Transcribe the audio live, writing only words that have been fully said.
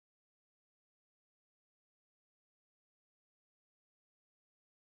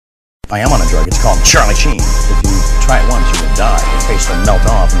I am on a drug. It's called Charlie Sheen. If you try it once, you will die. Your face will melt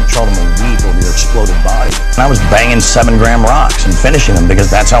off and your children will weep over your exploded body. And I was banging 7-gram rocks and finishing them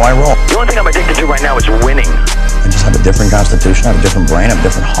because that's how I roll. The only thing I'm addicted to right now is winning. I just have a different constitution, I have a different brain, I have a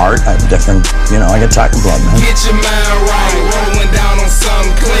different heart, I have a different, I get tiger blood, man. Get your mind right, rolling down on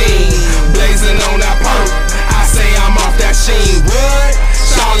something clean, blazing on that perk. I say I'm off that Sheen. What?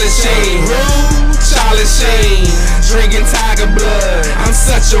 Charlie Sheen. Who? Charlie Sheen. Drinking tiger blood. I'm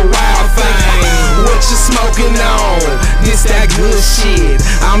such a wild thing. What you smoking on? This that good shit.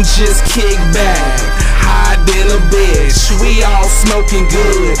 I'm just kicked back, high than a bitch. We all smoking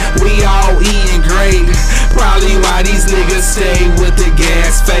good, we all eating great. Probably why these niggas stay with the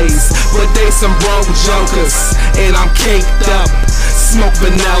gas face, but they some broke jokers, and I'm caked up. Smoke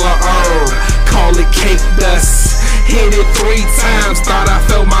vanilla herb, call it cake dust. Hit it 3 times, thought I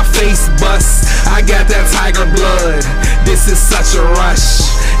felt my face bust. I got that tiger blood, this is such a rush.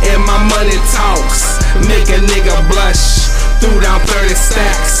 And my money talks, make a nigga blush. Threw down 30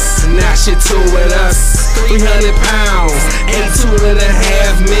 stacks, now shit 2 with us. 300 pounds, ain't 2.5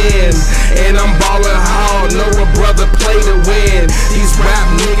 men. And I'm ballin' hard, know a brother play to win. These rap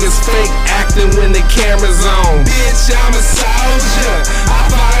niggas fake acting when the camera's on. Bitch, I'm a soldier, I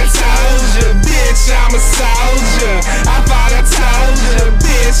thought I told ya. Bitch, I'm a soldier, I thought I told ya.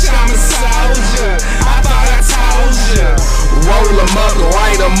 Bitch, I'm a soldier, I thought I told ya. Roll 'em up,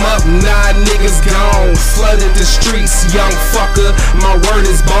 light 'em up, 9 niggas gone. Flooded the streets, young fucker, my word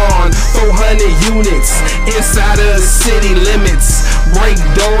is bond. 400 units inside of the city limits. Break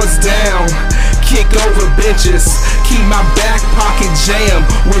doors down, kick over benches. Keep my back pocket jammed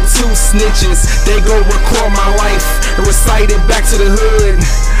with 2 snitches. They go record my life and recite it back to the hood.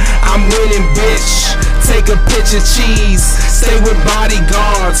 I'm winning, bitch. Take a pitch of cheese. Stay with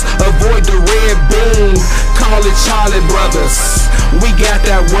bodyguards, avoid the red beam. Call it Charlie Brothers, we got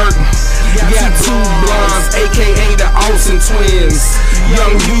that work. Got 2 blondes, aka the Olsen twins.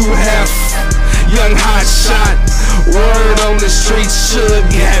 Young UF, young hot shot. Word on the streets, should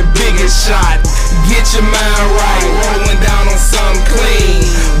get bigger shot. Get your mind right, rolling down on something clean,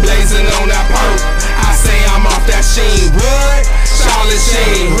 blazing on that perk. I say I'm off that Sheen. What? Charlie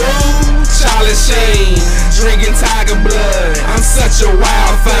Sheen. Who? Charlie Sheen. Drinking tiger blood. I'm such a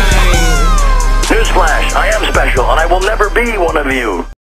wild thing. Newsflash, I am special and I will never be one of you.